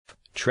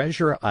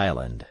Treasure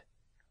Island.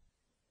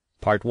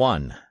 Part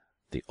 1.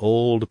 The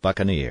Old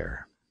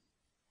Buccaneer.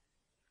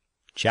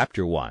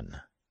 Chapter 1.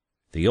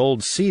 The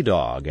Old Sea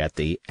Dog at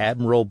the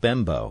Admiral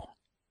Benbow.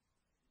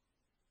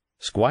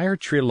 Squire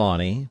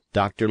Trelawney,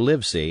 Dr.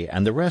 Livesey,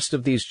 and the rest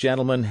of these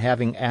gentlemen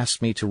having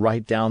asked me to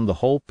write down the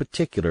whole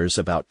particulars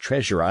about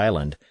Treasure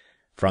Island,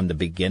 from the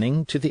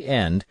beginning to the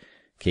end,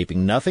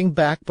 keeping nothing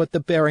back but the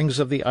bearings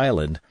of the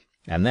island,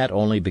 and that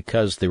only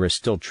because there is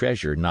still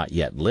treasure not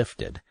yet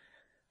lifted,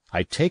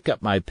 I take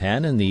up my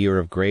pen in the year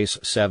of grace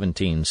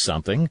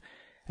 17-something,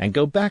 and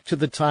go back to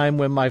the time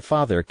when my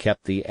father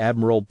kept the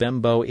Admiral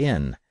Benbow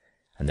Inn,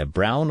 and the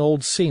brown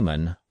old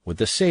seaman, with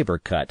the sabre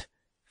cut,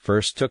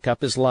 first took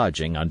up his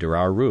lodging under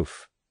our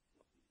roof.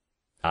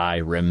 I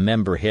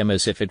remember him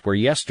as if it were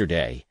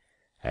yesterday,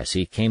 as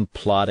he came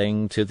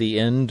plodding to the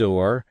inn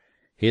door,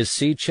 his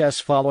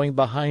sea-chest following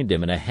behind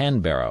him in a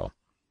hand-barrow,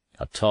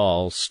 a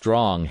tall,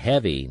 strong,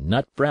 heavy,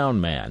 nut-brown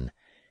man,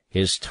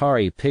 his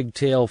tarry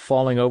pigtail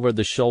falling over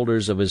the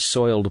shoulders of his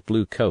soiled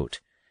blue coat,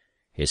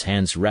 his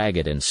hands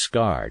ragged and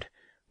scarred,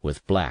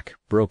 with black,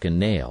 broken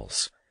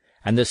nails,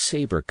 and the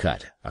sabre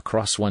cut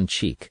across one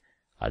cheek,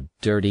 a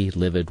dirty,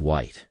 livid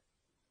white.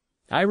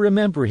 I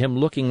remember him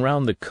looking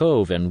round the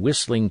cove and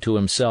whistling to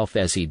himself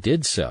as he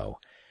did so,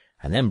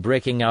 and then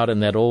breaking out in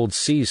that old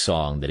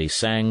sea-song that he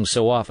sang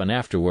so often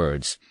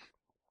afterwards.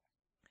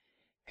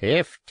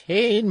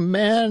 15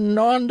 men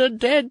on the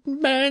dead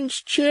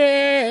man's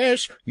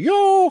chest,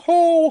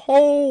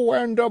 yo-ho-ho,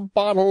 and a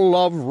bottle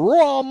of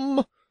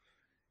rum,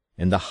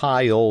 in the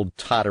high old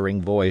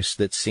tottering voice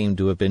that seemed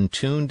to have been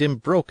tuned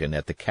and broken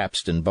at the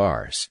capstan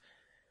bars.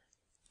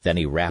 Then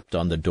he rapped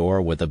on the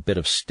door with a bit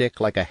of stick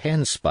like a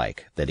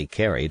handspike that he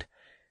carried,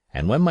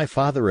 and when my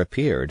father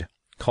appeared,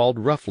 called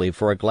roughly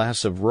for a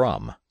glass of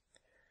rum.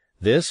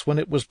 This, when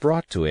it was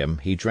brought to him,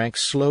 he drank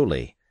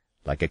slowly,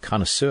 like a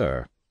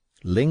connoisseur,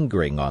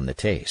 lingering on the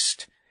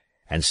taste,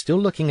 and still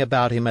looking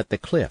about him at the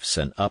cliffs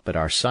and up at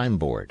our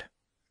signboard.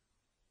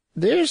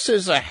 "This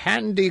is a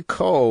handy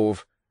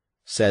cove,"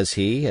 says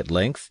he, at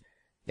length,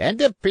 "and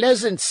a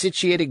pleasant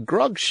situated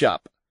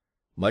grog-shop.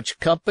 Much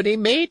company,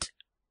 mate?"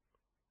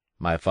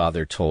 My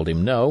father told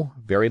him no,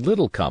 very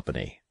little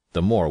company,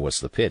 the more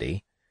was the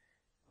pity.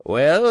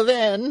 "Well,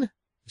 then,"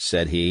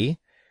 said he,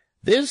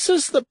 "this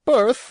is the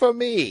berth for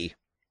me.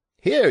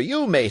 Here,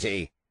 you,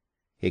 matey,"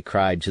 he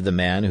cried to the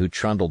man who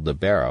trundled the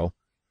barrow,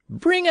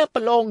 "bring up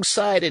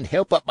alongside and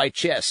help up my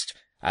chest.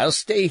 I'll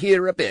stay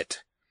here a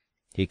bit,"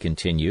 he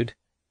continued.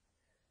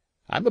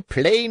 "I'm a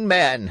plain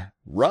man.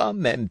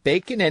 Rum and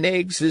bacon and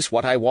eggs is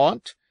what I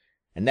want,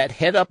 and that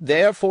head up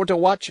there for to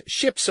watch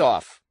ships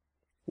off.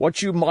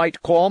 What you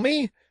might call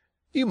me?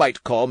 You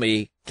might call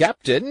me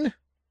Captain.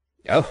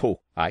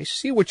 Oh, I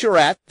see what you're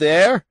at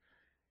there."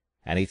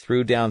 And he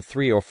threw down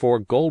 3 or 4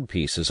 gold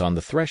pieces on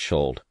the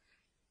threshold.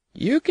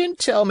 "You can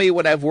tell me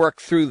when I've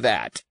worked through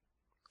that,"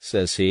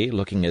 says he,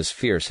 looking as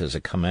fierce as a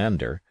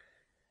commander.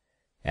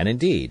 And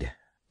indeed,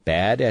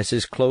 bad as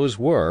his clothes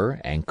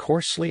were, and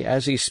coarsely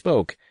as he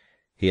spoke,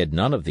 he had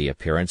none of the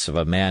appearance of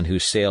a man who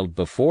sailed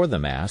before the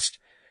mast,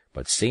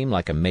 but seemed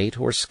like a mate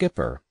or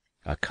skipper,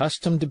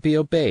 accustomed to be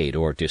obeyed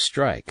or to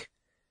strike.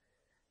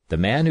 The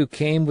man who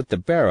came with the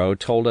barrow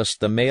told us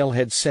the mail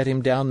had set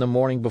him down the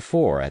morning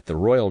before at the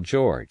Royal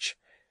George,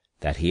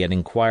 that he had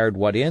inquired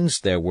what inns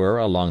there were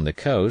along the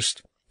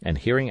coast, and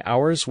hearing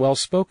ours well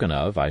spoken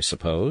of, I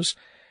suppose,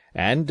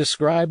 and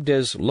described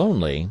as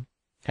lonely,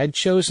 had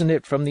chosen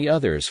it from the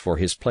others for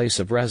his place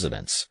of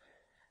residence,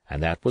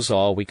 and that was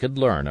all we could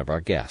learn of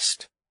our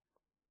guest.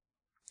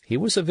 He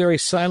was a very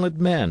silent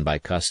man by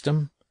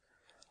custom.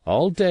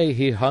 All day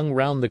he hung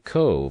round the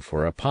cove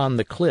or upon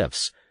the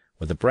cliffs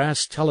with a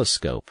brass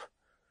telescope.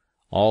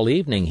 All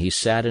evening he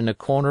sat in a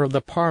corner of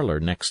the parlour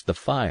next the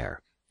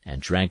fire,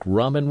 and drank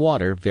rum and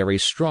water very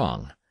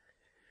strong.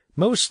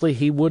 Mostly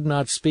he would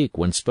not speak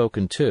when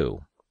spoken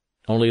to,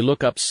 only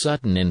look up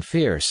sudden and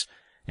fierce,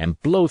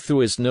 and blow through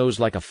his nose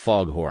like a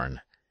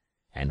foghorn,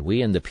 and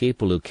we and the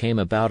people who came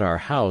about our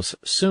house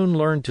soon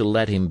learned to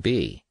let him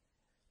be.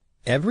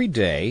 Every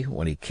day,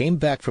 when he came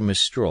back from his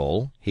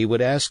stroll, he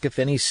would ask if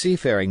any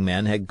seafaring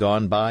men had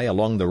gone by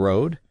along the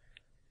road.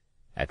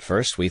 At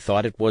first we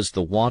thought it was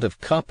the want of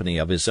company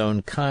of his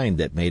own kind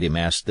that made him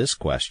ask this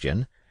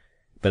question,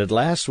 but at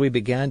last we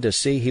began to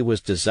see he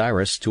was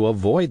desirous to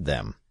avoid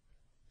them.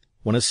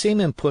 When a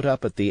seaman put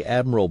up at the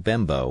Admiral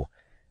Benbow,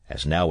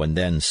 as now and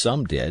then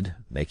some did,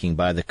 making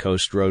by the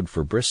coast road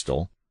for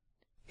Bristol,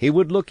 he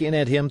would look in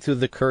at him through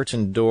the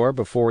curtained door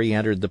before he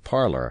entered the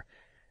parlour,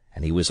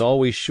 and he was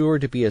always sure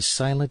to be as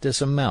silent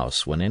as a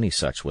mouse when any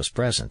such was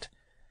present.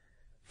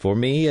 For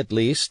me, at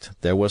least,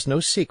 there was no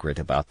secret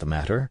about the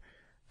matter,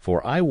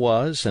 for I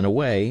was, in a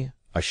way,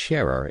 a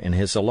sharer in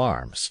his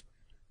alarms.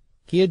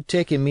 He had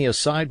taken me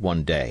aside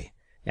one day,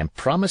 and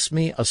promised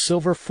me a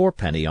silver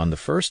 4-penny on the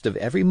 1st of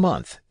every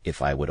month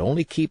if I would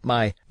only keep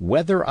my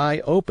weather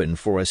eye open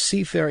for a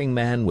seafaring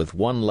man with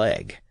one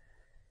leg,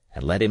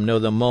 and let him know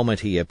the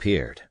moment he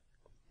appeared.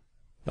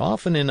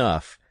 Often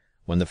enough,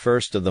 when the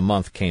 1st of the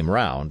month came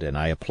round, and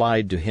I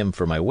applied to him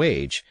for my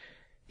wage,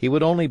 he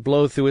would only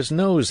blow through his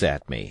nose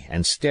at me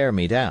and stare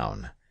me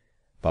down.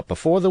 But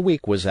before the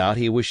week was out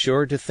he was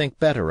sure to think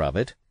better of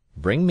it,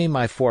 bring me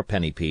my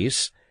fourpenny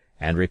piece,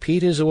 and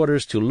repeat his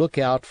orders to look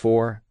out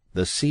for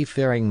the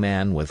seafaring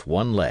man with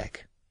one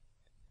leg.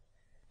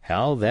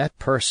 How that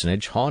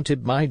personage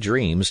haunted my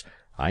dreams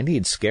I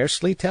need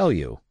scarcely tell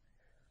you.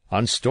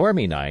 On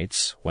stormy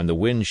nights, when the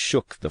wind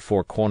shook the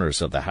four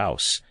corners of the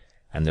house,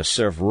 and the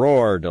surf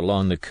roared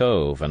along the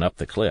cove and up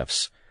the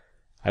cliffs,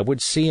 I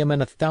would see him in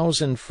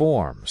 1,000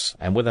 forms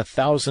and with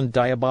 1,000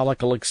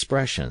 diabolical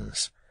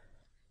expressions.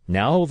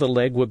 Now the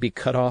leg would be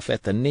cut off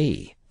at the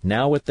knee,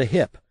 now at the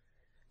hip.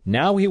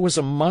 Now he was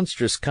a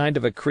monstrous kind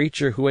of a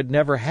creature who had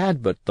never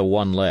had but the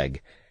one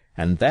leg,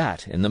 and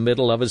that in the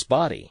middle of his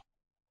body.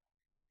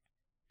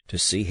 To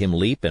see him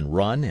leap and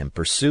run and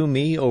pursue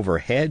me over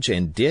hedge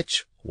and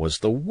ditch was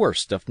the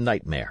worst of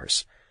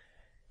nightmares,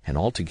 and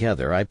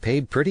altogether I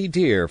paid pretty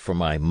dear for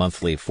my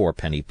monthly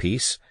fourpenny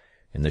piece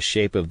in the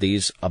shape of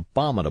these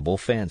abominable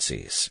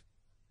fancies.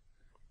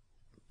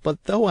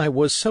 But though I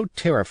was so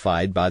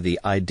terrified by the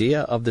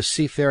idea of the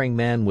seafaring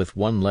man with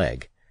one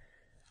leg,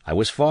 I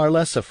was far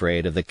less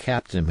afraid of the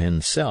captain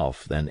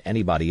himself than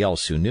anybody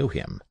else who knew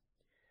him.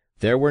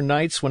 There were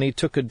nights when he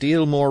took a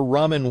deal more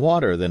rum and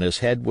water than his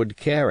head would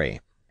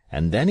carry,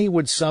 and then he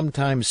would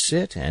sometimes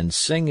sit and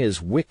sing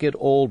his wicked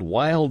old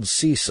wild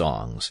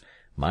sea-songs,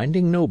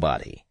 minding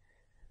nobody.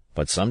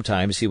 But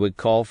sometimes he would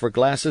call for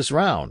glasses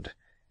round,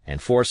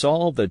 and force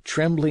all the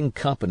trembling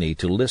company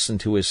to listen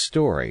to his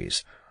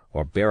stories,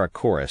 or bear a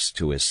chorus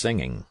to his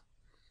singing.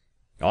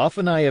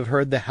 Often I have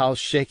heard the house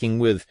shaking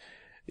with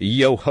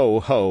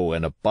yo-ho-ho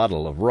and a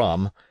bottle of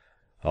rum,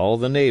 all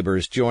the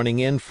neighbors joining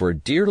in for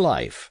dear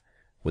life,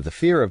 with the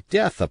fear of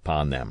death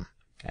upon them,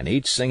 and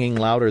each singing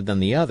louder than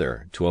the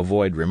other to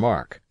avoid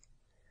remark.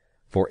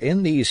 For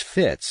in these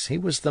fits he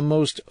was the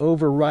most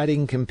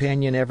overriding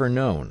companion ever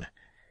known.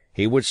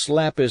 He would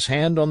slap his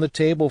hand on the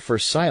table for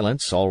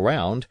silence all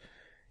round.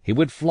 He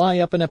would fly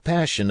up in a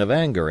passion of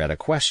anger at a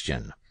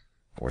question,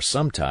 or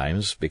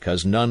sometimes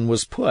because none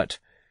was put,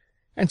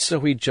 and so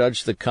he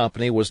judged the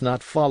company was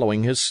not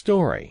following his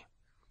story.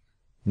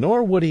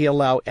 Nor would he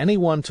allow any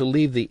one to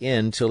leave the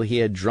inn till he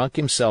had drunk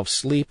himself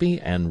sleepy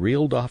and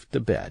reeled off to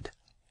bed.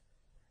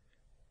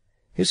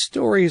 His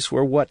stories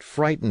were what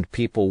frightened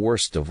people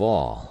worst of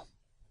all.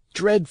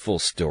 Dreadful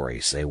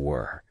stories they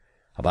were,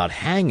 about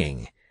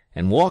hanging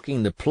and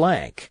walking the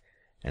plank,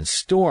 and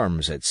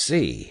storms at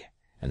sea,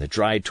 and the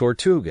dry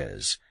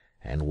Tortugas,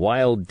 and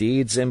wild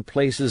deeds in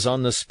places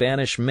on the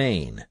Spanish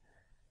Main.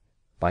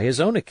 By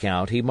his own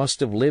account he must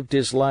have lived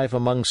his life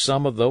among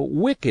some of the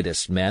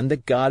wickedest men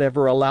that God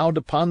ever allowed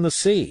upon the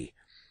sea,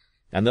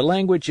 and the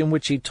language in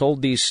which he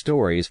told these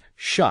stories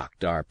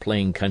shocked our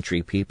plain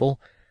country people,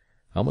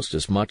 almost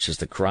as much as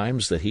the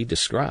crimes that he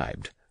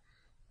described.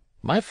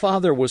 My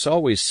father was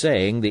always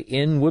saying the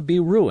inn would be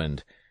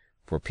ruined,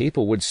 for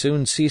people would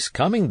soon cease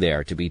coming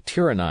there to be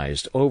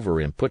tyrannized over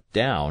and put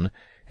down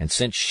and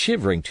sent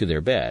shivering to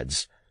their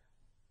beds.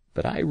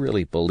 But I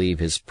really believe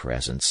his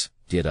presence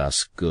did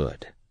us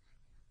good.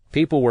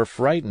 People were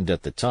frightened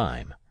at the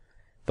time,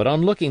 but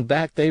on looking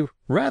back they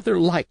rather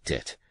liked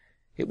it.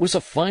 It was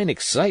a fine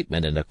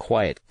excitement in a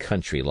quiet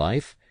country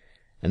life,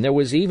 and there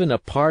was even a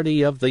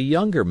party of the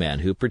younger men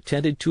who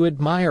pretended to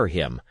admire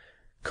him,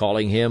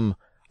 calling him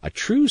a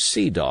true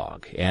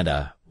sea-dog and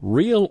a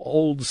real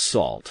old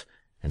salt,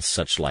 and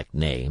such like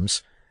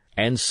names,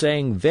 and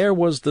saying there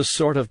was the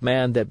sort of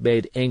man that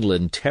made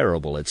England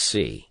terrible at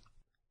sea.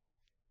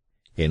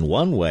 In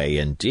one way,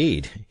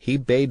 indeed, he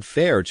bade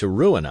fair to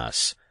ruin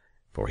us,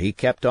 for he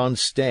kept on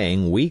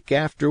staying week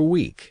after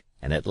week,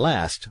 and at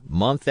last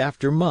month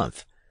after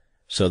month,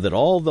 so that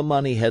all the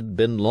money had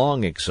been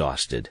long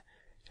exhausted,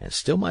 and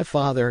still my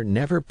father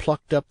never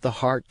plucked up the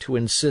heart to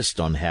insist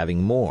on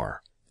having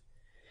more.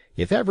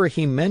 If ever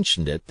he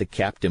mentioned it, the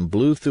captain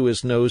blew through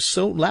his nose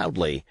so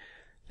loudly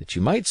that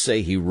you might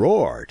say he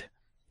roared,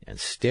 and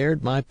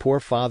stared my poor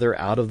father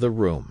out of the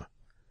room.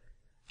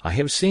 I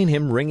have seen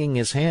him wringing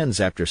his hands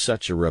after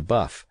such a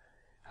rebuff,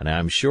 and I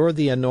am sure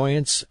the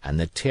annoyance and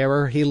the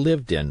terror he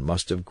lived in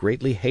must have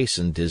greatly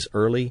hastened his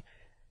early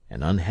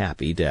and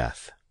unhappy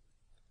death.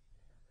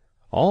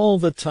 All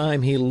the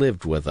time he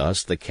lived with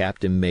us the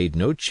captain made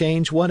no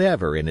change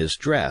whatever in his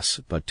dress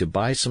but to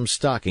buy some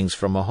stockings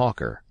from a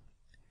hawker.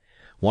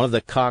 One of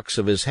the cocks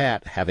of his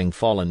hat having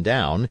fallen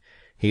down,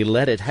 he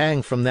let it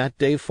hang from that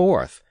day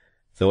forth,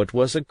 though it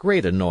was a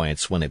great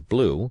annoyance when it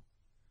blew.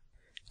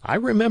 I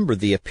remember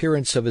the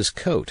appearance of his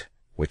coat,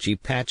 which he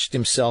patched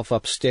himself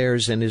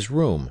upstairs in his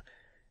room,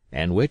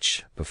 and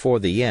which, before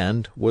the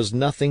end, was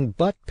nothing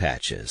but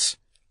patches.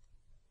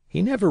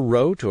 He never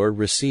wrote or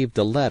received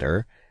a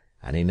letter,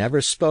 and he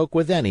never spoke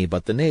with any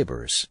but the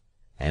neighbors,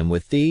 and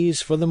with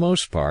these, for the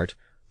most part,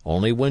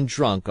 only when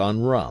drunk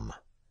on rum.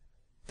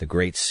 The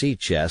great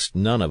sea-chest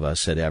none of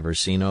us had ever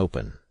seen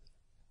open.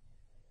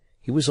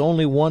 He was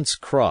only once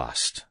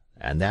crossed,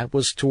 and that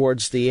was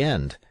towards the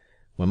end,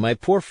 when my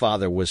poor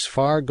father was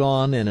far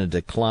gone in a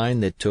decline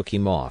that took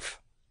him off.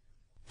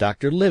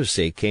 Dr.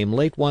 Livesey came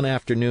late one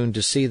afternoon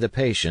to see the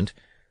patient,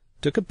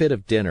 took a bit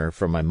of dinner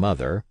from my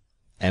mother,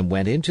 and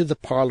went into the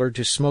parlor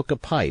to smoke a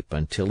pipe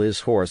until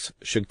his horse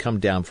should come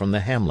down from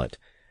the hamlet,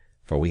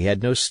 for we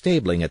had no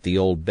stabling at the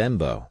old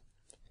Benbow.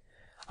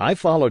 I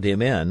followed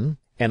him in,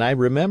 and I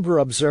remember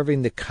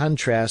observing the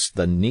contrast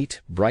the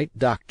neat, bright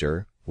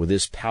doctor, with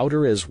his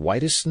powder as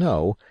white as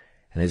snow,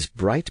 and his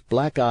bright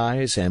black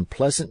eyes and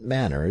pleasant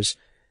manners,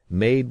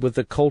 made with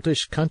the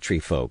coltish country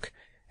folk,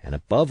 and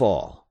above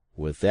all,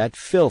 with that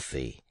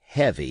filthy,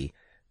 heavy,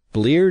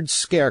 bleared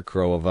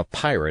scarecrow of a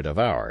pirate of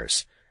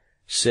ours,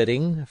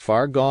 sitting,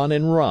 far gone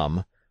in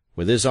rum,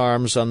 with his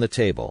arms on the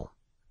table.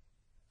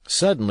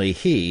 Suddenly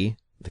he,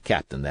 the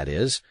captain that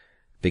is,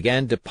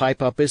 began to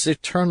pipe up his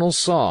eternal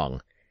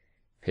song,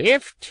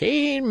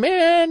 15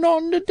 men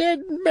on the dead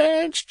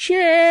man's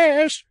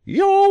chest,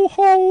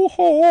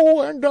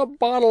 yo-ho-ho, and a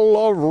bottle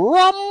of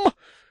rum.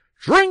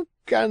 Drink,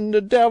 and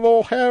the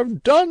devil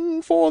have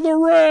done for the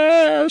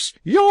rest,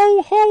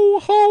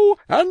 yo-ho-ho,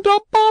 and a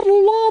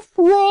bottle of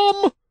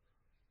rum.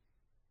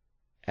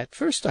 At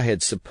first I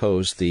had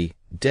supposed the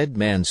dead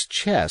man's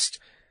chest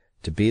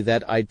to be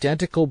that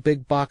identical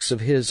big box of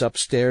his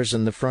upstairs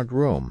in the front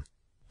room,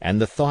 and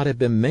the thought had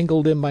been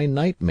mingled in my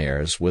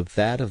nightmares with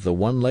that of the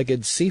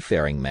one-legged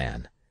seafaring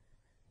man.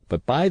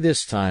 But by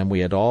this time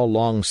we had all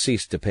long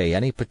ceased to pay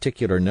any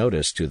particular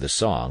notice to the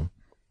song.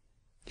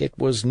 It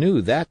was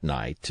new that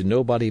night to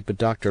nobody but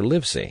Dr.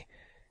 Livesey,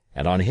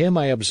 and on him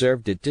I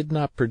observed it did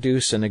not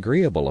produce an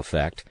agreeable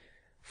effect,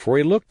 for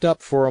he looked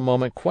up for a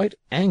moment quite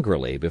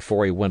angrily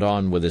before he went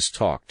on with his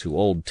talk to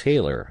old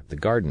Taylor, the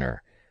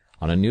gardener,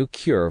 on a new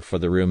cure for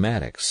the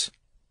rheumatics.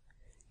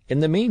 In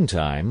the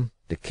meantime,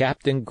 the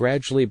captain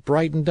gradually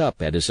brightened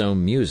up at his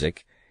own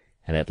music,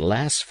 and at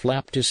last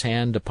flapped his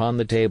hand upon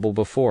the table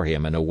before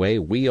him in a way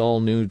we all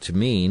knew to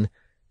mean,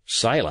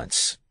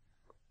 "Silence!"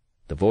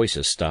 The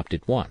voices stopped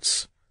at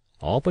once,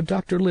 all but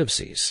Dr.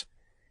 Livesey's.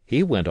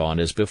 He went on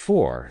as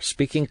before,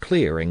 speaking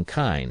clear and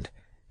kind,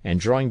 and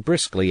drawing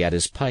briskly at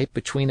his pipe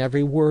between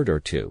every word or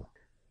two.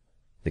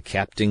 The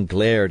captain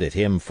glared at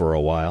him for a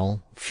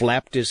while,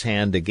 flapped his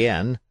hand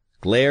again,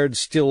 glared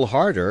still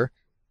harder,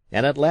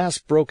 and at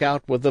last broke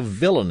out with a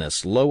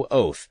villainous low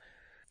oath,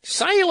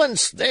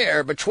 "Silence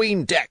there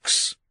between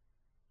decks!"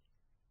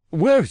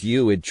 "Were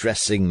you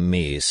addressing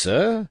me,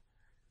 sir?"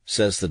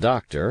 says the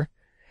doctor,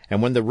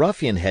 and when the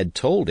ruffian had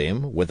told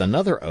him, with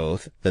another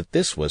oath, that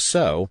this was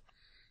so,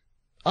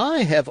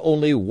 "I have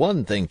only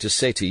one thing to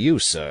say to you,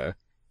 sir,"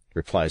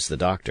 replies the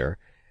doctor,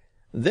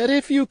 "that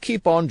if you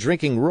keep on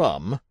drinking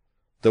rum,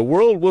 the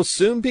world will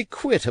soon be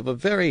quit of a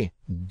very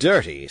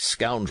dirty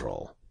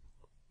scoundrel."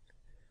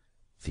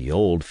 The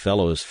old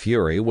fellow's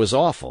fury was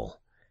awful.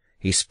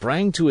 He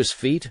sprang to his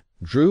feet,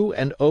 drew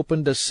and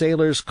opened a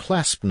sailor's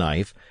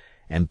clasp-knife,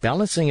 and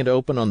balancing it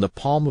open on the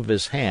palm of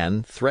his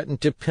hand,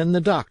 threatened to pin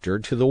the doctor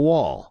to the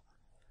wall.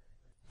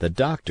 The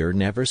doctor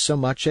never so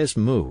much as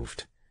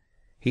moved.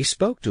 He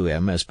spoke to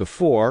him as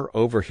before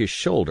over his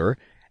shoulder,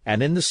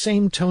 and in the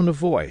same tone of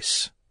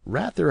voice,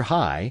 rather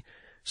high,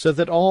 so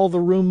that all the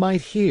room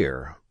might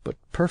hear, but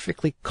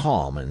perfectly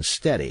calm and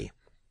steady.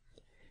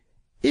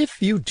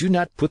 "If you do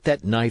not put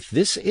that knife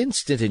this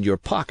instant in your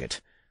pocket,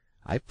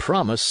 I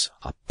promise,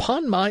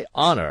 upon my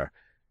honor,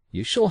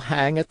 you shall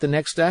hang at the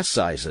next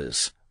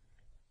assizes."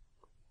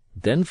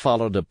 Then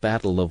followed a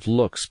battle of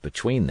looks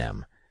between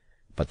them,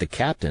 but the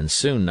captain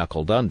soon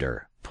knuckled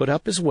under, put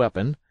up his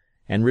weapon,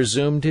 and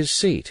resumed his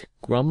seat,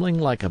 grumbling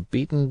like a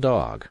beaten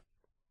dog.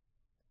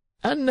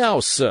 "And now,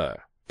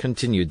 sir,"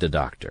 continued the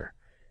doctor,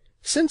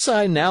 "since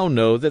I now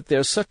know that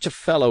there's such a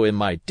fellow in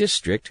my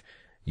district,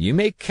 you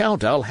may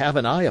count I'll have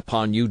an eye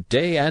upon you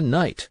day and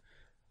night.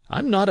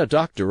 I'm not a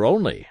doctor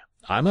only,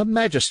 I'm a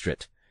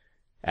magistrate,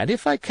 and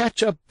if I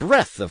catch a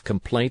breath of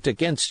complaint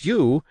against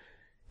you,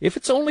 if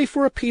it's only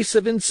for a piece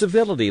of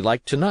incivility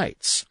like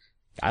tonight's,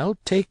 I'll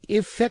take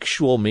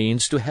effectual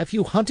means to have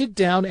you hunted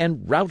down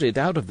and routed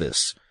out of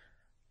this.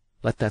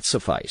 Let that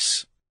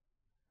suffice."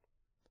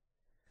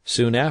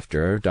 Soon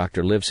after,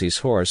 Dr. Livesey's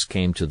horse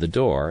came to the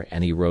door,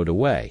 and he rode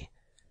away,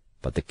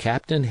 but the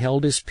captain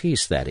held his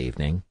peace that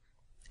evening,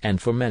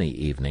 and for many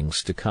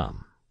evenings to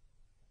come.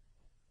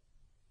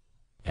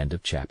 End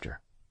of chapter.